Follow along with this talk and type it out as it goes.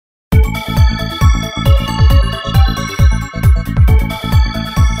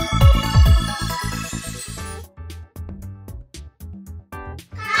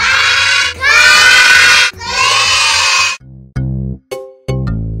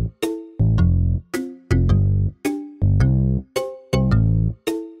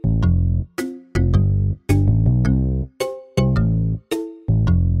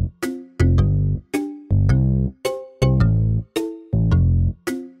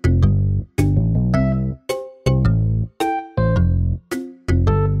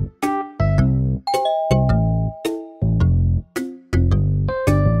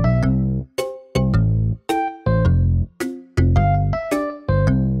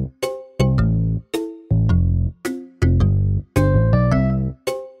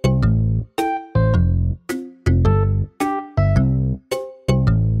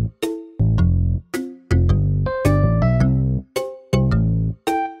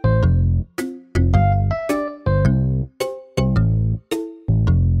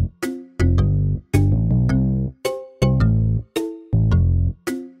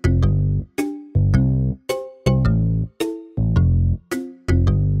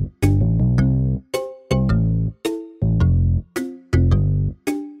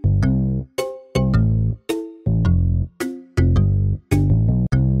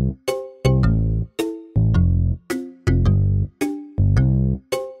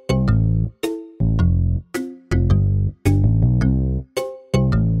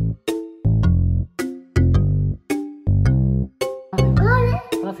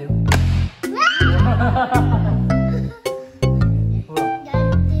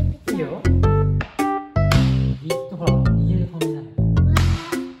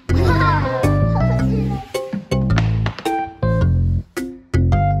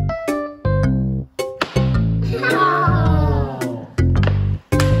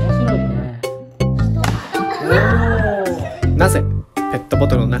なぜペットボ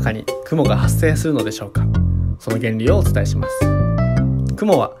トルの中に雲が発生するのでしょうか。その原理をお伝えします。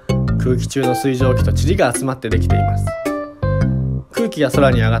雲は空気中の水蒸気と塵が集まってできています。空気が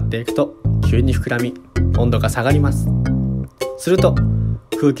空に上がっていくと急に膨らみ、温度が下がります。すると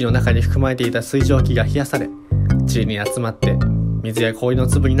空気の中に含まれていた水蒸気が冷やされ、塵に集まって水や氷の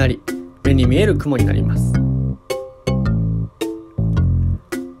粒になり、目に見える雲になります。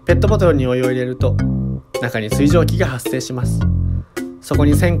ペットボトルにお湯を入れると中に水蒸気が発生します。そこ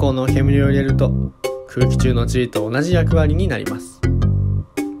に線香の煙を入れると空気中の塵と同じ役割になります。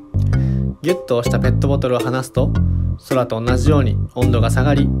ギュッと押したペットボトルを離すと空と同じように温度が下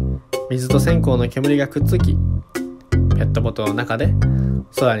がり、水と線香の煙がくっつき、ペットボトルの中で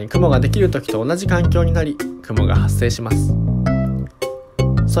空に雲ができる時と同じ環境になり、雲が発生します。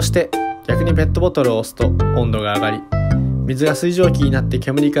そして逆にペットボトルを押すと温度が上がり、水が水蒸気になって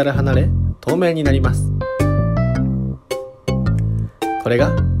煙から離れ透明になります。これ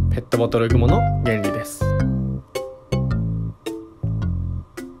がペットボトル雲の原理です。